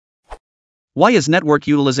Why is network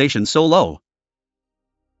utilization so low?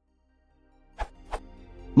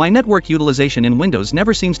 My network utilization in Windows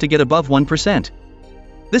never seems to get above 1%.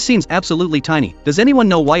 This seems absolutely tiny. Does anyone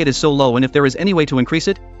know why it is so low and if there is any way to increase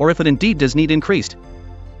it, or if it indeed does need increased?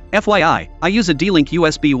 FYI, I use a D-Link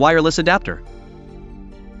USB wireless adapter.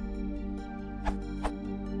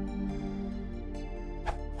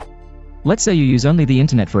 Let's say you use only the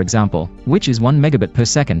internet for example, which is 1 megabit per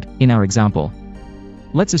second, in our example.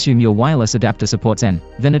 Let's assume your wireless adapter supports N,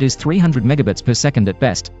 then it is 300 megabits per second at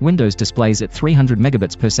best. Windows displays at 300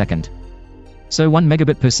 megabits per second. So 1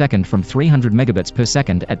 megabit per second from 300 megabits per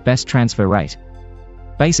second at best transfer rate.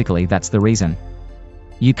 Basically that's the reason.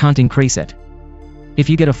 You can't increase it. If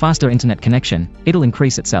you get a faster internet connection, it'll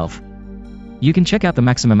increase itself. You can check out the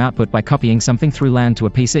maximum output by copying something through LAN to a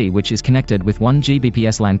PC which is connected with 1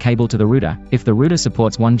 Gbps LAN cable to the router, if the router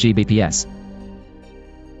supports 1 Gbps.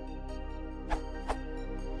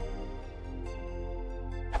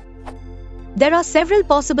 There are several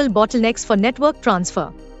possible bottlenecks for network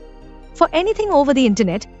transfer. For anything over the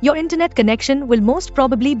internet, your internet connection will most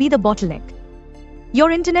probably be the bottleneck.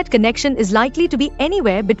 Your internet connection is likely to be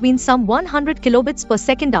anywhere between some 100 kilobits per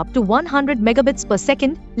second up to 100 megabits per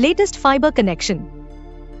second, latest fiber connection.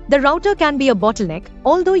 The router can be a bottleneck,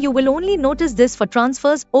 although you will only notice this for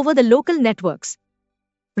transfers over the local networks.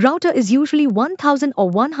 Router is usually 1000 or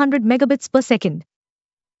 100 megabits per second.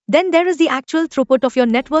 Then there is the actual throughput of your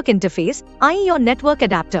network interface, i.e. your network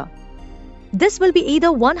adapter. This will be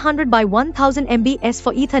either 100 by 1000 mbps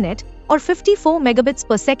for Ethernet, or 54 megabits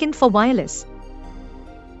per second for wireless.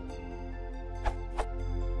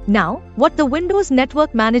 Now, what the Windows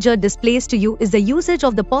Network Manager displays to you is the usage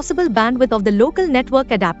of the possible bandwidth of the local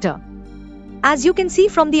network adapter. As you can see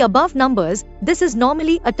from the above numbers, this is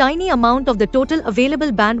normally a tiny amount of the total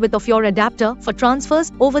available bandwidth of your adapter for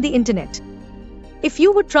transfers over the internet. If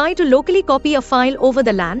you would try to locally copy a file over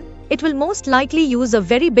the LAN, it will most likely use a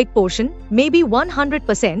very big portion, maybe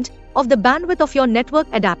 100%, of the bandwidth of your network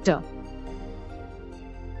adapter.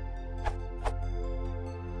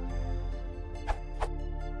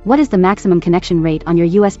 What is the maximum connection rate on your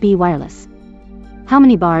USB wireless? How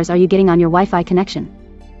many bars are you getting on your Wi-Fi connection?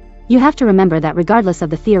 You have to remember that regardless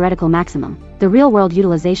of the theoretical maximum, the real-world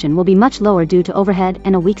utilization will be much lower due to overhead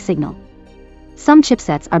and a weak signal. Some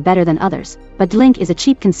chipsets are better than others, but D-Link is a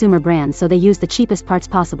cheap consumer brand, so they use the cheapest parts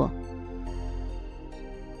possible.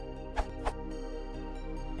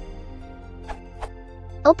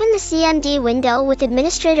 Open the CMD window with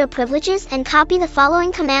administrator privileges and copy the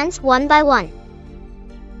following commands one by one.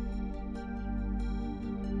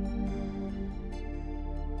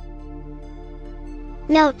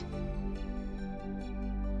 Note: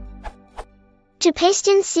 to paste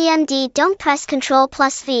in CMD, don't press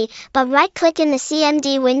Ctrl+V, but right-click in the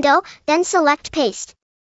CMD window, then select Paste.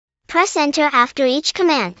 Press Enter after each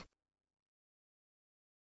command.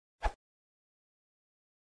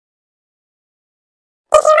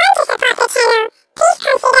 If you want to support the channel, please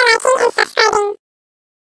consider